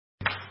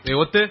ஏ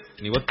ஒத்து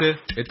நீ ஒத்து,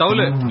 ஏ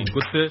தவுலு நீ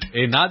குத்து,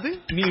 ஏ நாது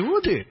நீ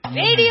ஊது.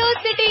 Radio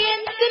city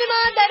cinema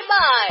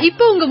Darbar.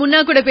 இப்போ உங்க முன்னா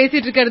கூட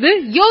பேசிட்டு இருக்கிறது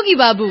யோகி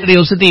பாபு.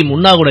 ரேடியோ சிட்டி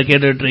முன்னா கூட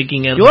கேட்டுட்டு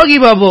இருக்கீங்க. யோகி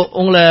பாபு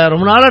உங்களை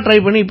ரொம்ப நாளா ட்ரை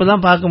பண்ணி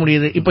இப்பதான் பார்க்க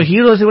முடியுது. இப்ப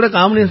ஹீரோஸ் விட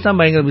காமெடியன்ஸ் தான்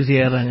பயங்கர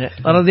பிஸியா இருக்காங்க.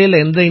 வரதே இல்ல,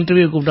 எந்த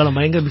இன்டர்வியூ கூப்பிட்டாலும்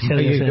பயங்கர பிஸியா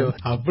இருக்கு.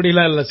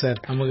 அப்படிலாம் இல்ல சார்.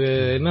 நமக்கு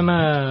என்னன்னா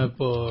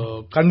இப்போ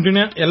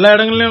கண்டினியூ எல்லா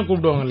இடங்களையும்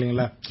கூப்பிடுவாங்க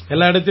இல்லீங்களா,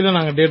 எல்லா இடத்துலயும்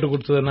நாங்க டேட்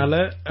கொடுத்ததுனால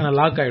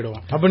லாக்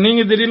ஆயிடுவோம். அப்ப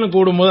நீங்க திடீர்னு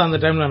கூடும்போது அந்த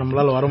டைம்ல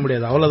நம்மளால வர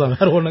முடியாது, அவ்வளவுதான்,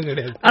 வேற ஒண்ணும்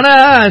கிடையாது. ஆனா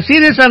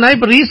சீரியஸா நான்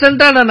இப்ப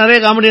ரீசெண்டா நான் நிறைய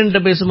காமெடியன்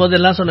பேசும்போது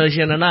எல்லாம் சொன்ன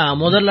விஷயம் என்னன்னா,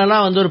 முதல்ல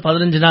எல்லாம் வந்து ஒரு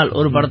 15 நாள்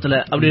ஒரு படத்துல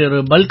அப்படி ஒரு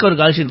பல்க் ஒரு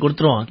கால் ஷீட்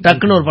கொடுத்துருவோம்,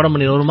 டக்குன்னு ஒரு படம்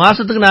பண்ணிடுவோம். ஒரு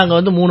மாசத்துக்கு நாங்க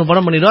வந்து 3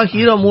 படம் பண்ணிடுவோம்.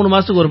 ஹீரோ 3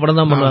 மாசத்துக்கு ஒரு படம்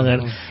தான் பண்ணுவாங்க.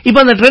 இப்ப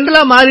அந்த ட்ரெண்ட்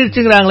எல்லாம்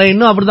மாறிடுச்சுங்கிறாங்களே,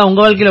 இன்னும் அப்படிதான்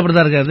உங்க வாழ்க்கையில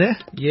அப்படிதான் இருக்காது?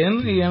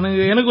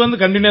 எனக்கு வந்து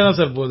கண்டினியூ தான்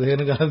சார் போகுது.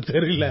 எனக்கு அது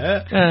தெரியல,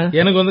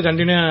 எனக்கு வந்து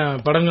கண்டினியூ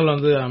படங்கள்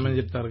வந்து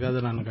அமைஞ்சிட்டு தான் இருக்கு.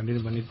 அதை நான்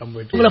கண்டினியூ பண்ணி தான்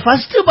போயிட்டு. உங்களை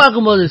ஃபர்ஸ்ட்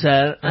பாக்கும்போது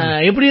சார்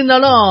எப்படி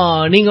இருந்தாலும்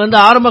நீங்க வந்து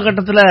ஆரம்ப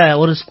கட்டத்துல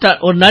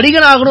ஒரு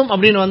நடிகர் ஆகணும்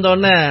அப்படின்னு வந்த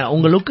உடனே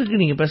உங்க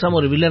லுக்குக்கு நீங்க பேசாம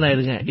ஒரு வில்லன்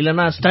ஆயிருங்க,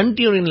 இல்லன்னா ஸ்டண்ட்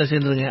யூனியன்ல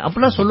சேர்ந்துருங்க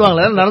அப்படிலாம்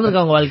சொல்லுவாங்களா?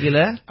 நடந்திருக்காங்க வாழ்க்கையில?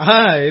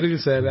 இருக்கு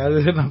சார்.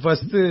 அது நான்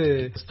ஃபர்ஸ்ட்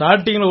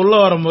ஸ்டார்டிங்ல உள்ள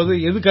வரும்போது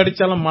எது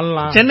கடிச்சாலும்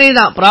மல்லாம். சென்னை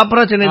தான்,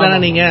 ப்ராப்பரா சென்னை தானே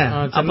நீங்க?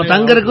 அப்ப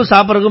தங்கறதுக்கும்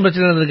சாப்பிடறதுக்கும்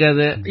பிரச்சனை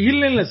இருக்காது?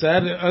 இல்ல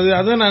சார்,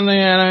 அதான் நான்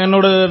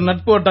என்னோட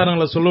நட்பு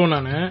வட்டாரங்களை சொல்லுவேன்.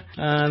 நானு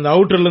இந்த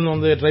அவுட்டர்ல இருந்து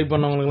வந்து ட்ரை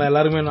பண்ணவங்க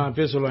எல்லாருமே நான்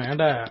பேச சொல்லுவேன்,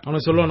 ஏன்டா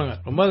அவனுக்கு சொல்லுவானுங்க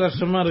ரொம்ப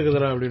கஷ்டமா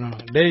இருக்குதுடா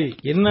அப்படின்னு. டேய்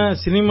என்ன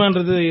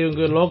சினிமான்றது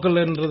இவங்க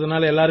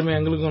லோக்கல்ன்றதுனால எல்லாருமே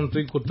எங்களுக்கும்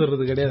தூக்கி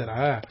குத்துறது கிடையாதுடா.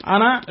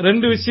 ஆனா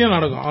 2 விஷயம்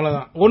நடக்கும்,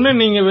 அவ்வளவுதான். ஒண்ணு,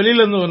 நீங்க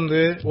வெளியில இருந்து வந்து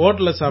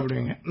ஹோட்டல்ல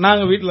சாப்பிடுவீங்க,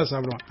 நாங்க வீட்டுல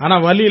சாப்பிடுவோம். ஆனா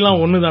வலி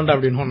எல்லாம் ஒண்ணுதான்டா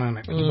அப்படின்னு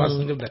நானு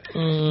பசங்கிட்ட.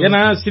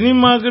 ஏன்னா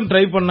சினிமாக்கு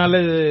ட்ரை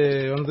பண்ணாலே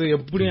வந்து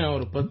எப்படியும்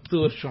ஒரு 10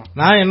 வருஷம்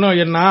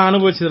நான்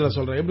அனுபவிச்சதுல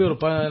சொல்றேன். எப்படி ஒரு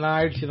நான்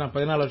ஆயிடுச்சு, நான்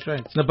 14 வருஷம்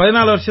ஆயிடுச்சு. இந்த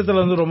 14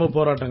 வருஷத்துல வந்து ரொம்ப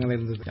போராட்டங்கள்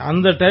இருந்தது.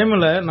 அந்த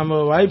டைம்ல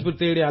நம்ம வாய்ப்பு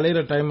தேடி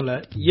அலையிற டைம்ல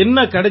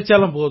என்ன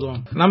கிடைச்சாலும் போதும்,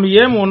 நம்ம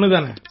ஏம்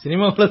ஒண்ணுதானே,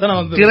 சினிமாவுல தானே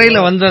வந்து திரையில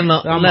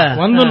வந்துடணும்,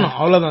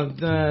 அவ்வளவுதான்.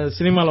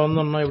 சினிமால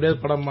வந்துடணும், எப்படியாவது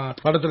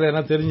படத்துல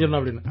என்ன தெரிஞ்சிடணும்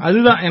அப்படின்னு.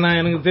 அதுதான்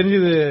எனக்கு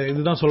தெரிஞ்சது,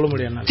 இதுதான் சொல்ல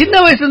முடியும். சின்ன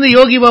வயசுல இருந்து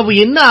யோகி பாபு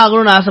என்ன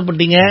ஆகணும்னு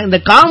ஆசைப்பட்டீங்க? இந்த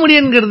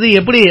காமெடியன்ங்கிறது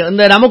எப்படி,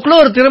 இந்த நமக்குள்ள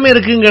ஒரு திறமை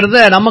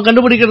இருக்குங்கிறத நம்ம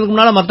கண்டுபிடிக்கிறதுக்கு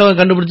முன்னால மத்தவங்க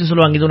கண்டுபிடிச்சு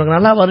சொல்லுவாங்க, இது உனக்கு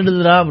நல்லா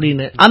வருடுதுடா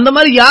அப்படின்னு. அந்த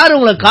மாதிரி யாரு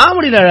உங்களை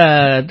காமெடியில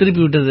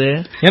திருப்பி விட்டது?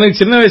 எனக்கு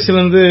சின்ன வயசுல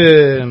இருந்து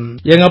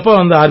எங்க அப்பா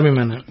வந்து ஆர்மி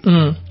மேன்.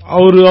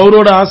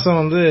 அவரோட ஆசை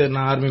வந்து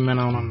நான் ஆர்மி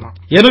மேன் ஆகணும் தான்.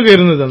 எனக்கு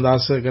இருந்தது அந்த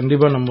ஆசை,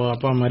 கண்டிப்பா நம்ம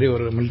அப்பா மாதிரி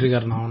ஒரு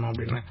மிலிட்டரிக்காரன் ஆகணும்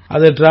அப்படின்னு.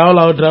 அது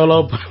டிராவல் ஆக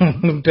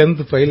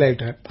 10th ஃபெயில்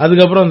ஆயிட்டேன்.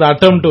 அதுக்கப்புறம் அந்த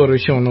அட்டெம்ப்ட் ஒரு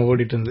விஷயம் ஒண்ணு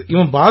ஓடிட்டு இருந்து,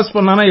 இவன் பாஸ்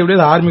பண்ணானா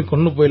எப்படியாவது ஆர்மி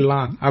கொண்டு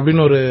போயிடலாம்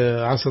அப்படின்னு ஒரு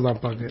ஆசை தான்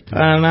அப்பாக்கு.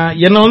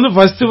 என்ன வந்து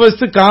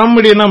ஃபர்ஸ்ட்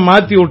காமெடியனா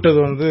மாத்தி விட்டது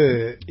வந்து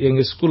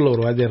எங்க ஸ்கூல்ல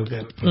ஒரு வாத்தியார்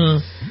இருக்காரு,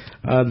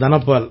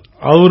 தனபால்.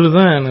 அவரு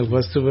தான் எனக்கு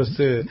ஃபர்ஸ்ட்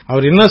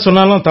அவர் என்ன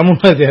சொன்னாலும்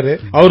தமிழ் வாத்தியாரு,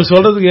 அவர்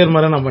சொல்றதுக்கு ஏற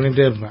மாதிரி நான்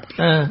பண்ணிட்டே இருப்பேன்.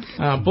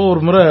 அப்போ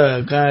ஒரு முறை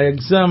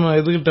எக்ஸாம்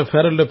எதுக்கிட்ட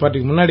ஃபேரல்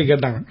பார்ட்டிக்கு முன்னாடி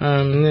கேட்டாங்க,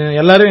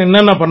 எல்லாரும்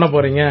என்னென்ன பண்ண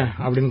போறீங்க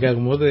அப்படின்னு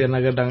கேட்கும்போது என்ன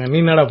கேட்டாங்க, நீ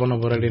என்னடா பண்ண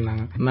போற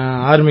அப்படின்னாங்க. நான்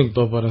ஆர்மிக்கு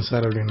போக போறேன்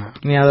சார் அப்படின்னா.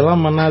 நீ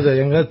அதெல்லாம் பண்ணாத,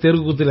 எங்க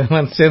தெருக்கூத்துல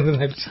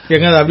சேர்ந்து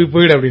எங்க அப்படி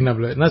போயிடு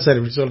அப்படின்னாப்ல. என்ன சார்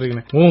இப்படி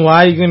சொல்றீங்க, உன்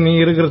வாய்க்கும் நீ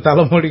இருக்கிற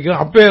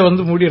தலைமுடிக்கும் அப்பே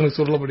வந்து முடி எனக்கு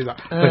சொல்லப்படிதான்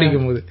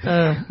படிக்கும் போது,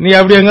 நீ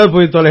அப்படி எங்காவது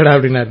போய் தொலைடா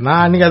அப்படின்னாரு.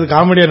 நான் அன்னைக்கு அது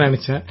காமெடியா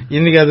நினைச்சேன்,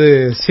 இன்னைக்கு அது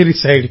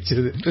சீரியஸ் ஆயிடுச்சு.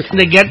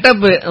 இந்த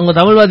கெட்டப் உங்க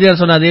தமிழ் வாத்தியார்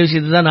சொன்ன அதே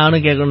விஷயத்தை தான்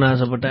நானும் கேட்கணும்னு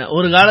ஆசைப்பட்டேன்.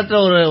 ஒரு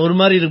காலத்துல ஒரு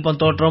மாதிரி இருப்போம்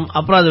தோற்றம்,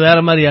 அப்புறம் அது வேற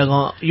மாதிரி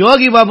ஆகும்.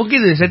 யோகி பாபுக்கு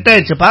இது செட்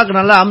ஆயிடுச்சு, பாக்க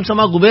நல்லா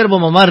அம்சமா குபேர்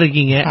பொம்மை மாதிரி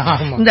இருக்கீங்க.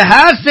 இந்த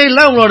ஹேர் ஸ்டைல்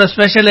தான் உங்களோட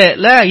ஸ்பெஷல்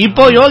இல்ல?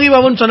 இப்போ யோகி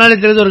பாபுன்னு சொன்னாலே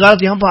தெரியுது, ஒரு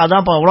காலத்து ஏன்பா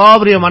அதான்ப்பா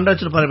அவ்வளவு பெரிய மண்டை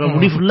வச்சிருப்பாரு,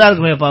 முடி ஃபுல்லா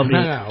இருக்குமேப்பா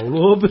அப்படி.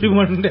 அவ்வளவு பெரிய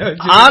மண்டை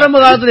ஆரம்ப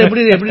காலத்துல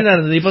எப்படி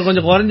நடந்தது, இப்ப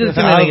கொஞ்சம்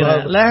குறைஞ்சிருச்சுன்னு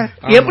நினைக்கிறேன்.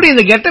 எப்படி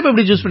இந்த கெட்டப்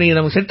எப்படி சூஸ் பண்ணீங்க,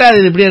 நமக்கு செட்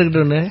ஆகுது இப்படியே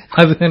இருக்கட்டும்னு?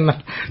 அது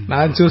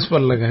நான் சூஸ்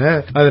பண்ணலங்க.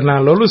 அது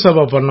நான் லொலு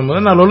சபா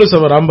பண்ணும்போது, நான் லொலு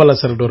சபா ராம்பாலா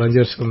சார் ஒரு 5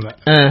 வருஷம் இருந்தேன்.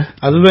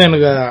 அதுதான்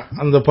எனக்கு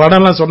அந்த படம்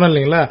எல்லாம் சொன்னேன்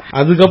இல்லீங்களா,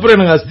 அதுக்கப்புறம்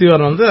எனக்கு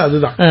அஸ்திவாரம் வந்து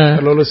அதுதான்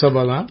லொலு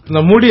சபா தான்.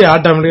 இந்த முடி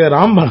ஆட்டோமேட்டிக்கா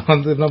ராம்பாலா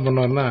வந்து என்ன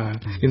பண்ணுவாருன்னா,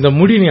 இந்த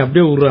முடி நீ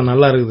அப்படியே உருவா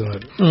நல்லா இருக்குது.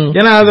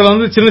 ஏன்னா அதுல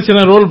வந்து சின்ன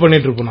சின்ன ரோல்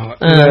பண்ணிட்டு இருப்போம்,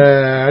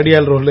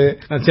 அடியால் ரோல்,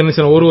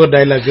 சின்ன ஒரு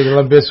டைலாக்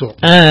இதெல்லாம் பேசுவோம்.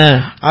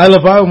 அதுல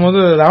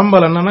பாக்கும்போது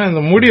ராம்பால் என்னன்னா,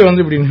 இந்த முடி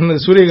வந்து இப்படி நின்று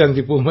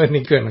சூரியகாந்தி பூ மாதிரி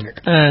நிக்கும் எனக்கு.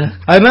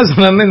 அது என்ன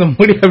சொன்னா, இந்த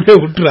முடி அப்படியே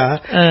விட்டுறா,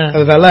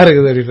 அது நல்லா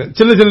இருக்குது அப்படின்னு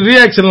சின்ன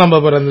ரியாக்ஷன் எல்லாம்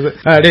பாப்பாரு.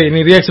 அந்த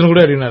நீ ரியாக்ஷன்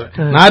கூட அப்படின்னாரு.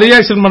 நான்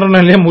ரியாக்ஷன்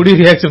பண்றேன்னா இல்லையா, முடி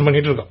ரியாக்ஷன்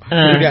பண்ணிட்டு இருக்கோம்,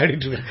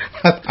 ஆடிட்டு இருக்கேன்,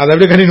 அதை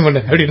அப்படியே கண்டினியூ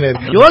பண்ண அப்படின்னு.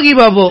 யோகி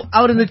பாபு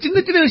அவர் இந்த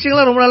சின்ன சின்ன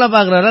விஷயங்கள்லாம் ரொம்ப நாளா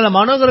பாக்குறாரு. அந்த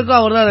மனோகருக்கும்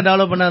அவர் தான் அதை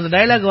டெவலப் பண்ண, அந்த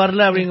டைலாக்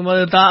வரல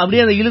அப்படிங்கும்போது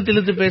அப்படியே அதை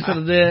இழுத்து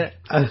பேசுறது.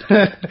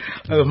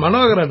 அது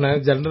மனோகரன்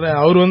ஜெனரலா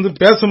அவர் வந்து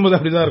பேசும்போது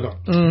அப்படிதான்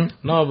இருக்கும்.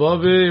 நான்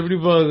பாபு எப்படி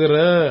பாக்குற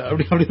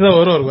அப்படிதான்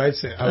வரும் ஒரு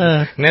வாய்ஸ்.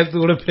 நேத்து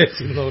கூட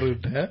பேசியிருந்தோம்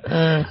அவர்கிட்ட.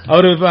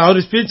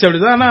 அவரு ஸ்பீச்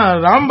அப்படிதான். ஆனா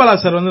ராம்பாலா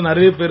சார் வந்து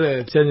நிறைய பேர்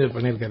சேஞ்ச்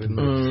பண்ணிருக்காரு.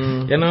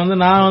 ஏன்னா வந்து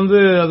நான் வந்து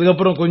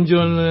அதுக்கப்புறம்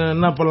கொஞ்சம்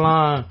என்ன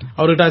பண்ணலாம்,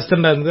 அவர்கிட்ட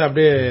அசிஸ்டண்டா இருந்து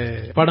அப்படியே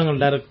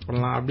படங்கள் டைரக்ட்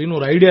பண்ணலாம் அப்படின்னு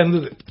ஒரு ஐடியா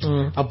இருந்தது.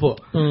 அப்போ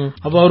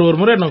அவர் ஒரு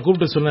முறை நான்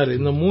கூப்பிட்டு சொன்னாரு,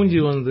 இந்த மூஞ்சி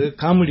வந்து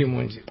காமெடி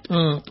மூஞ்சி,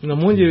 இந்த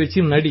மூஞ்சி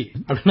வச்சு நடி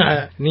அப்படின்னா,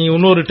 நீ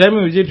இன்னொரு டைம்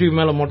விஜய் டிவி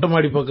மேல மொட்டை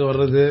மாடி பக்கம்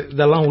வர்றது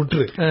இதெல்லாம்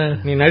விட்டுரு,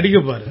 நீ நடிக்க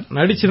பாரு,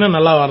 நடிச்சுன்னா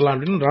நல்லா வரலாம்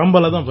அப்படின்னு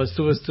ராம்பாலா தான்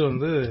ஃபர்ஸ்ட்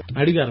வந்து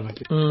நடிக்க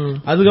ஆரம்பிச்சு.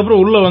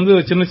 அதுக்கப்புறம் உள்ள வந்து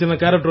சின்ன சின்ன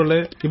கேரக்டர் ரோல்.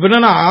 இப்ப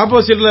என்ன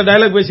ஆப்போசிட்ல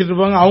டயலாக் பேசிட்டு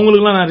இருப்பாங்க,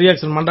 அவங்களுக்கு எல்லாம் நான்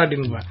ரியாக்ஷன்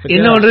மண்டாட்டின்னு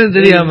என்ன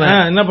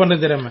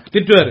பண்றது தெரியாம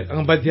திட்டுவாரு.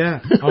 அங்க பாத்தியா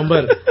அவன்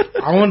பாரு,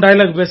 அவன்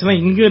டயலாக் பேசினா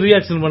இங்க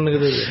ரியாக்ஷன்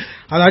பண்ணுது,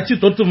 அதை அச்சு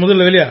தொத்து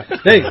முதல்ல வெளியா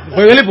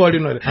வெளியே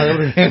போடினாரு.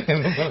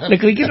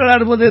 கிரிக்கெட்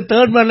விளையாடும் போது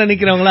தேர்ட் மேன்ல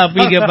நிக்கிறவங்களா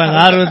அப்படி கேட்பாங்க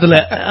ஆர்வத்துல.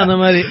 அந்த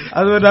மாதிரி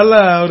அது ஒரு நல்ல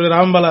ஒரு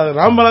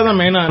ராம்பாலா தான்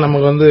மெயினா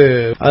நமக்கு வந்து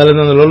அதுல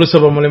இருந்து அந்த லொல்லு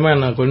சபா மூலமா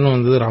என்ன கொண்டு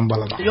வந்தது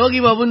ராம்பாலா தான்.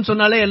 யோகி பாபுன்னு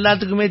சொன்னாலே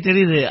எல்லாத்துக்குமே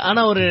தெரியுது.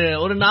 ஆனா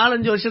ஒரு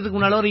 4-5 வருஷத்துக்கு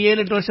முன்னால, ஒரு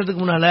 7-8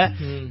 வருஷத்துக்கு முன்னால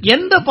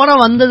எந்த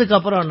படம் வந்ததுக்கு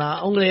அப்புறம்னா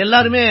உங்களை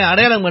எல்லாருமே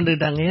அடையாளம்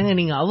கண்டுட்டாங்க, ஏங்க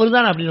நீங்க அவர்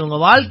தான் அப்படின்னு உங்க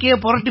வாழ்க்கையை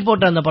புரட்டி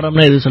போட்ட அந்த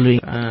படம்னா எது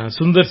சொல்லுவீங்க?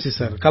 சுந்தர்சி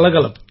சார்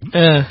கலகலப்பு,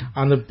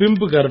 அந்த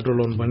பிம்பு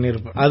கேரக்டர் ஒன்று பண்ணிருப்பேன்.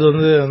 அது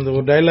வந்து அந்த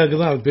ஒரு டைலாக்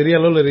தான் அது பெரிய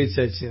அளவுல ரீச்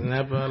ஆச்சு.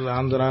 நேபாள்,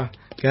 ஆந்திரா,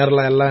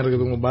 கேரளா எல்லாம்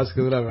இருக்குது. உங்க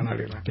பாஸ்க்கு எதிராக வேணாம்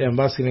அப்படின்னா, என்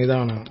பாஸ்க்கு நீ தான்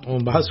வேணும்,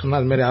 உன் பாஸ் சொன்னா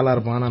அது மாதிரி ஆளா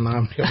இருப்பான், ஆனா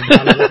நான்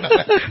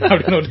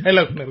அப்படின்னு ஒரு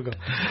டைலாக் இருக்கும்.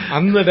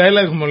 அந்த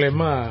டைலாக்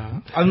மூலயமா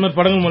அது மாதிரி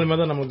படங்கள் மூலமா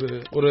தான் நமக்கு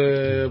ஒரு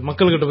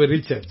மக்கள்கிட்ட போய்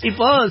ரீச் ஆச்சு.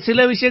 இப்போ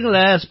சில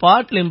விஷயங்களை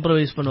ஸ்பாட்ல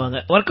இம்ப்ரோவைஸ் பண்ணுவாங்க,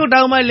 ஒர்க் அவுட்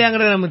ஆகுமா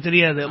இல்லையாங்கிறது நமக்கு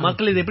தெரியாது,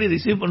 மக்கள் இதை எப்படி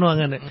ரிசீவ்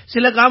பண்ணுவாங்கன்னு.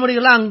 சில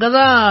காமெடிகள்லாம்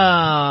அங்கதான்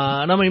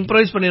நம்ம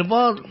இம்ப்ரோவைஸ்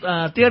பண்ணிருப்போம்,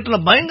 தியேட்டர்ல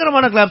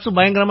பயங்கரமான கிளாப்ஸ்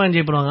பயங்கரமா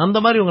என்ஜாய் பண்ணுவாங்க.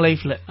 அந்த மாதிரி உங்க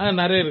லைஃப்ல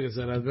நிறைய இருக்கு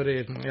சார். அது மாதிரி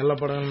எல்லா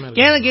படங்களும்.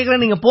 ஏன்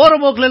கேக்குறேன், நீங்க போற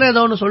போக்குல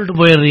ஏதோ ஒன்று சொல்லிட்டு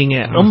போயிடுறீங்க,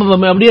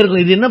 ரொம்ப அப்படியே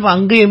இருக்கும், இது என்ன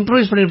அங்க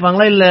இம்ப்ரோவைஸ்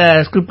பண்ணிருப்பாங்களா இல்ல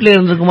ஸ்கிரிப்ட்ல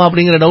இருந்திருக்குமா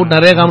அப்படிங்கிற டவுட்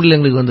நிறைய காமெடியில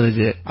எங்களுக்கு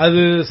வந்துருக்கு.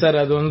 அது சார்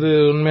அது வந்து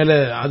உண்மையில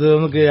அது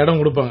வந்து இடம்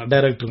கொடுப்பாங்க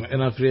டைரக்டருங்க,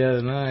 ஏன்னா ஃப்ரீயா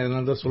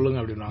என்ன சொல்லுங்க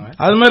அப்படின்னாங்க.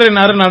 அது மாதிரி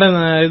நிறைய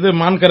இது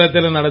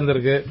மான்கராத்தில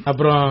நடந்திருக்கு.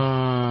 அப்புறம்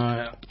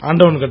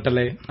ஆண்டவன்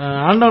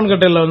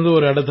கட்டளையில வந்து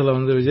ஒரு இடத்துல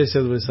வந்து விஜய்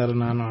சேதுபதி சார்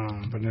நானும்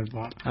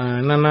பண்ணிருப்போம்.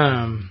 என்னன்னா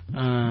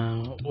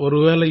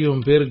ஒருவேளை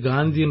இவன் பேரு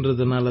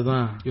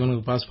காந்தின்றதுனாலதான்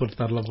இவனுக்கு பாஸ்போர்ட்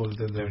தரல போல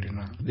தெரியுது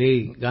அப்படின்னா, டேய்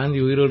காந்தி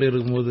உயிரோடு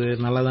இருக்கும்போது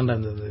நல்லா தான்டா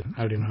இருந்தது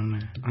அப்படின்னு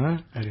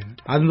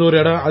அந்த ஒரு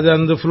இடம். அது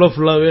அந்த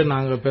ஃபுல்லாவே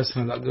நாங்க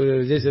பேசுனது,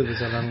 விஜய் சேதுபதி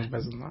சார் நாங்க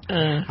பேசணும்.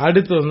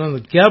 அடுத்து வந்து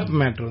அந்த கேப்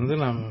மேட்டர் வந்து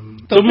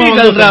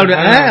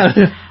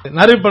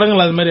நிறைய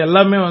படங்கள் அது மாதிரி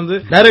எல்லாமே வந்து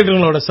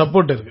டைரக்டர்களோட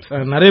சப்போர்ட் இருக்கு.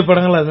 நிறைய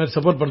படங்கள் அது மாதிரி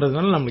சப்போர்ட்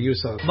பண்றதுனால நமக்கு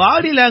யூஸ் ஆகுது.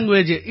 பாடி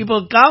லாங்குவேஜ் இப்போ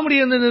காமெடி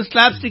வந்து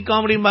ஸ்லாப்ஸ்டிக்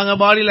காமெடிம்பாங்க,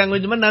 பாடி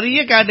லாங்குவேஜ் மாதிரி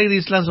நிறைய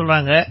கேட்டகரிஸ் எல்லாம்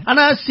சொல்றாங்க.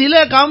 ஆனா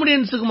சில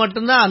காமெடியன்ஸுக்கு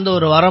மட்டும்தான் அந்த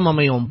ஒரு வரம்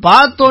அமையும்,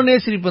 பார்த்தோன்னே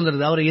சிரிப்பு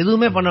வந்துருது. அவர்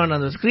எதுவுமே பண்ண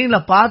வேண்டாம், அந்த ஸ்கிரீன்ல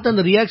பார்த்து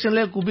அந்த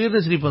ரியாக்ஷன்ல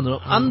குபீர்னு சிரிப்பு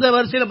வந்துடும். அந்த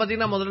வரிசையில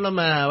பாத்தீங்கன்னா முதல்ல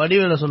நம்ம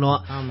வடிவேல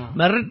சொல்லுவோம்,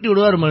 மிரட்டி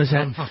விடுவார்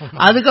மனுஷன்.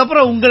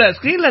 அதுக்கப்புறம் உங்களை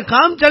ஸ்கிரீன்ல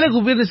காமிச்சாலே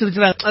குபீர்னு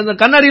சிரிச்சாங்க. அந்த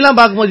கண்ணாடி எல்லாம்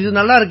பார்க்கும்போது இது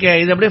நல்லா இருக்கே,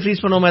 இது அப்படியே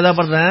ஃப்ரீஸ் பண்ணுவோம், ஏதாவது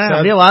பண்றேன்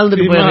அப்படியே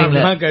வாழ்ந்துட்டு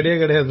போயிருக்கீங்களா?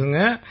 கிடையாதுங்க.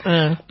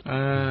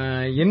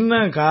 என்ன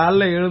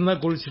காலைல எழுந்தா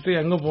குளிச்சுட்டு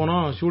எங்க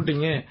போனோம்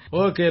ஷூட்டிங்கு,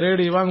 ஓகே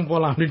ரெடி வாங்க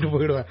போலாம் அப்படின்ட்டு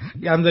போயிடுவேன்.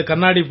 அந்த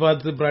கண்ணாடி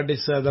பார்த்து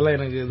பிராக்டிஸ் அதெல்லாம்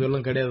எனக்கு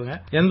இதெல்லாம் கிடையாதுங்க.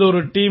 எந்த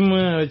ஒரு டீம்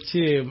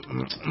வச்சு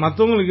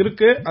மத்தவங்களுக்கு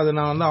இருக்கு, அது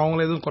நான் வந்து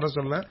அவங்கள எதுவும் குறை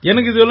சொல்ல,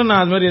 எனக்கு இதுவரை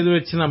நான் அது மாதிரி எதுவும்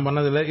வச்சு நான்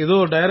பண்ணதில்லை. ஏதோ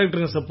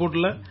டைரக்டருங்க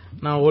சப்போர்ட்ல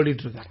நான்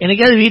ஓடிட்டு இருக்கேன்.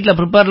 எனக்காவது வீட்டுல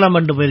ப்ரிப்பேர் எல்லாம்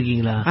பண்ணிட்டு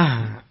போயிருக்கீங்களா?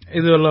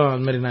 இதுவெல்லாம்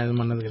அது மாதிரி நான் இது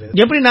பண்ணது கிடையாது.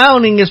 எப்படின்னா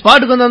நீங்க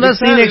ஸ்பாட்டுக்கு வந்தா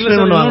சீன் எக்ஸ்பிளைன்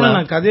பண்ணுவாங்க.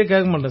 நான் கதையை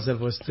கேட்க மாட்டேன் சார்.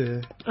 ஃபர்ஸ்ட்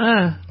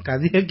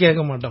கதையே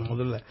கேட்க மாட்டேன்,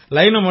 முதல்ல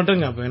லைனை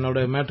மட்டும் கேட்பேன்,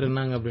 என்னோட மேட்டர்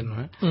என்னங்க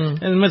அப்படின்னு.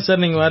 இந்த மாதிரி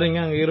சார் நீங்க வரீங்க,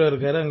 அங்க ஹீரோ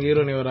இருக்காரு, அங்க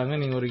ஹீரோனி வராங்க,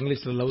 நீங்க ஒரு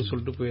இங்கிலீஷ்ல லவ்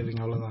சொல்லிட்டு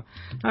போயிருக்கீங்க,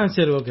 அவ்வளவுதான்.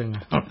 சரி ஓகேங்க,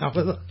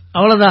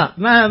 அவ்வளவுதான்.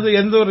 நான் அது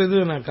எந்த ஒரு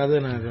இது நான்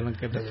கதை நான்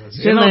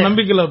கேட்டது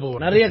நம்பிக்கையில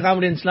போவேன். நிறைய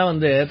காமெடியன்ஸ் எல்லாம்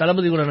வந்து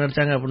தளபதி கூட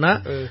நடிச்சாங்க அப்படின்னா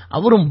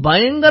அவரும்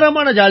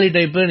பயங்கரமான ஜாலி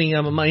டைப்.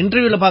 நீங்க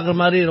இன்டர்வியூல பாக்குற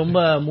மாதிரி ரொம்ப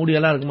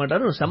மூடியெல்லாம் இருக்க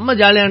மாட்டாரு, செம்ம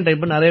ஜாலியான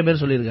டைப். நிறைய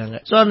பேர் சொல்லிருக்காங்க.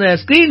 சோ அந்த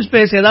ஸ்கிரீன்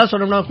ஸ்பேஸ் ஏதாவது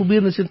சொன்னோம்னா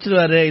குபீர்னு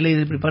சிரிச்சிருவாரு, இல்ல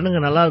இது இப்படி பண்ணுங்க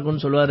நல்லா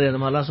இருக்கும்னு சொல்லுவாரு, அந்த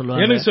மாதிரிலாம்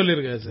சொல்லுவாங்க. எனக்கு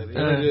சொல்லிருக்காரு சார்,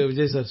 எனக்கு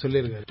விஜய் சார்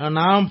சொல்லிருக்காரு.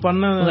 நான்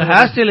பண்ண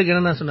ஹேர் ஸ்டைலுக்கு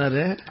என்ன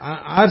சொன்னாரு?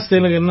 ஹேர்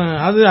ஸ்டைலுக்கு என்ன,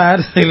 அது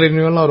ஹேர் ஸ்டைல்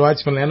இனிமேல் ஒரு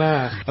வாட்ச் பண்ணல, ஏன்னா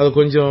அது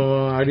கொஞ்சம்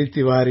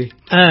அடித்தி வாரி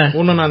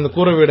ஒண்ணு நான் அந்த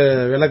கூரை வீட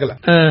விலகல,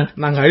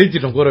 நாங்க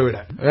அழிச்சிட்டோம் கூரை வீட.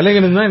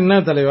 விலகினா என்ன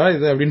தலைவா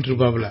இது அப்படின்ட்டு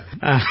இருப்பாப்ல.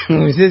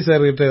 விஜய்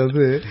சார் கிட்ட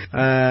வந்து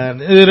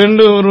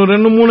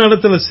 2-3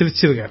 இடத்துல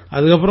சிரிச்சிருக்காரு.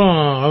 அதுக்கப்புறம்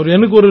அவர்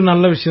எனக்கு ஒரு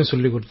நல்ல விஷயம்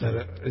சொல்லி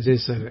கொடுத்தாரு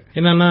விஜய் சார்.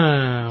 என்னன்னா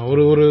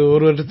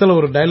ஒரு இடத்துல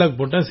ஒரு டைலாக்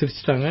போட்டா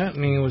சிரிச்சிட்டாங்க,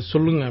 நீங்க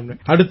சொல்லுங்க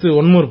அப்படின்னு. அடுத்து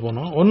ஒன்மோர்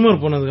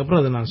போனதுக்கு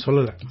அப்புறம் அதை நான்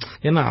சொல்லல,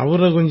 ஏன்னா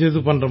அவரை கொஞ்சம்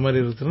இது பண்ற மாதிரி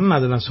இருக்குன்னு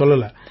அதை நான்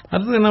சொல்லல.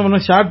 அடுத்து என்ன பண்ண,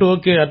 ஷார்ட்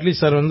ஓகே,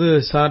 அட்லீஸ்ட் சார் வந்து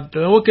ஷார்ட்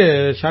ஓகே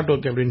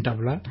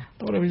அப்படின்ட்டாப்ல.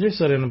 அப்புறம் விஜய்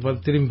சார் என்ன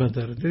பார்த்து திரும்பி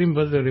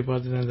பார்த்து அப்படி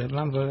பார்த்துட்டு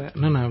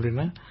என்னன்னா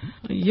அப்படின்னா,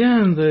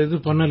 ஏன் இந்த இது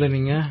பண்ணல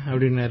நீங்க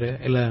அப்படின்னாரு.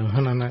 இல்ல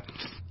நான்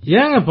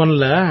ஏங்க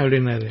பண்ணல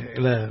அப்படின்னாரு.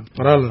 இல்ல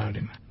பரவாயில்ல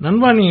அப்படின்னு.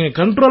 நண்பா நீங்க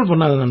கண்ட்ரோல்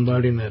பண்ணாத நண்பா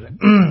அப்படின்னாரு.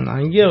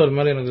 அங்கேயே அவர்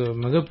மேல எனக்கு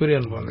மிகப்பெரிய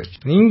அனுபவம் வந்துச்சு.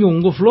 நீங்க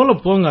உங்க ஃப்ளோல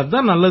போங்க,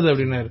 அதான் நல்லது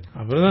அப்படின்னாரு.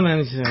 அப்புறம் தான்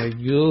நினைச்சேன்,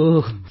 ஐயோ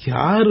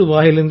யாரு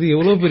வாயிலிருந்து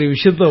எவ்வளவு பெரிய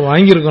விஷயத்த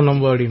வாங்கியிருக்கோம்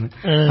நம்ம அப்படின்னு.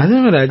 அதே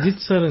மாதிரி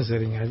அஜித் சாரும்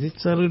சரிங்க,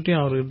 அஜித்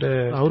சார்கிட்டயும்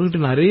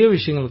அவர்கிட்ட நிறைய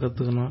விஷயங்கள்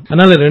கத்துக்கணும்.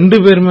 அதனால 2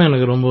 பேருமே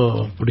எனக்கு ரொம்ப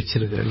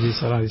பிடிச்சிருக்கு, அஜித்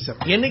சார்.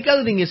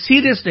 என்னைக்காவது நீங்க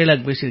சீரியஸ்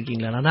டைலாக்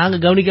பேசிருக்கீங்களா?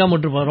 நாங்க கவனிக்காம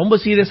இருப்போம்,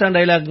 ரொம்ப சீரியஸான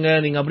டைலாக்ங்க,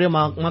 நீங்க அப்படியே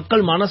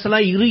மக்கள்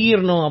மனசெல்லாம்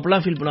இறுகிடணும் இருக்கணும்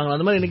அப்படிலாம் ஃபீல் பண்ணுவாங்க.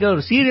 அந்த மாதிரி எனக்கு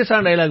ஒரு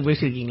சீரியஸான டயலாக்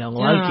பேசிருக்கீங்களா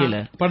உங்க வாழ்க்கையில?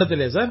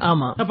 படத்திலே சார்?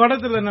 ஆமா,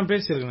 படத்துல நான்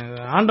பேசியிருக்கேன்,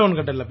 ஆண்டவன்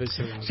கட்டல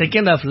பேசியிருக்கேன்.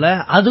 செகண்ட் ஹாஃப்ல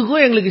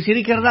அதுக்கும் எங்களுக்கு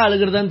சிரிக்கிறதா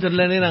அழுகிறதான்னு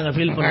தெரியலன்னு நாங்க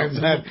ஃபீல்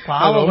பண்ணோம்.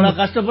 பாவம்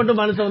கஷ்டப்பட்டு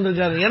மனுஷன்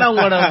வந்திருக்காரு. ஏன்னா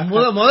உங்களோட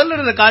முதல்ல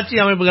இருந்த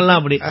காட்சி அமைப்புகள்லாம்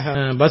அப்படி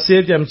பஸ்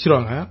ஏற்றி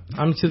அனுப்பிச்சிருவாங்க.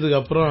 அனுப்பிச்சதுக்கு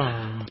அப்புறம்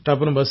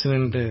டப்புனு பஸ்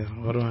நின்றுட்டு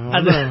வருவேன்.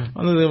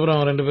 வந்ததுக்கு அப்புறம்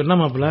 2 பேர் என்ன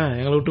மாப்பிள்ள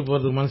எங்களை விட்டு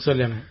போறதுக்கு மனசு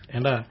இல்லையானு,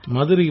 ஏண்டா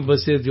மதுரைக்கு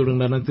பஸ் ஏற்றி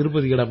விடுங்கடா,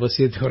 திருப்பதி கடா பஸ்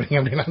ஏற்றி விடுங்க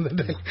அப்படின்னு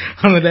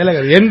அந்த டைலாக்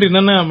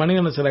என்னன்னா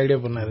மணிகண்டன் சார் ஐடியா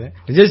பண்ணாரு.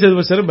 விஜய்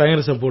சேதுபதி சார்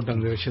பயங்கர சப்போர்ட்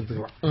அந்த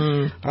விஷயத்துக்குலாம்.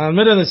 அது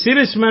மாதிரி அந்த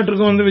சீரியஸ்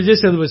மேட்டருக்கும் வந்து விஜய்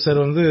சேதுபதி சார்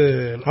வந்து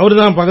அவரு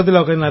தான்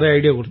பக்கத்துல உட்காந்து நிறைய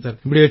ஐடியா கொடுத்தாரு.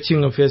 இப்படி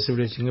வச்சுங்க ஃபேஸ்,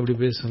 இப்படி வச்சுங்க, இப்படி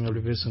பேசுங்க,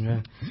 அப்படி பேசுங்க,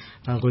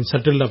 கொஞ்சம்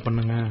சட்டில்டா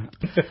பண்ணுங்க.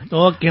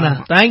 ஓகேண்ணா,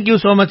 தேங்க்யூ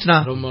சோ மச்ண்ணா.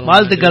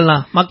 வாழ்த்துக்கள்ண்ணா.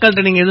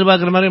 மக்கள்கிட்ட நீங்க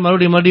எதிர்பார்க்கிற மாதிரி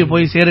மறுபடியும்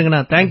போய்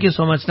சேருங்கண்ணா. Thank you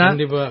so மச்ண்ணா.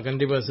 கண்டிப்பா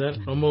கண்டிப்பா சார்.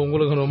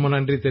 உங்களுக்கு ரொம்ப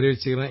நன்றி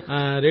தெரிவிச்சுக்கிறேன்.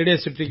 ரேடியோ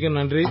சிட்டிக்கு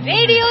நன்றி.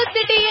 Radio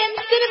city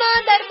cinema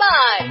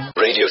Darbar.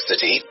 Radio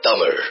city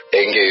Tamil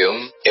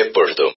எங்கேயும் எப்பொழுதும்.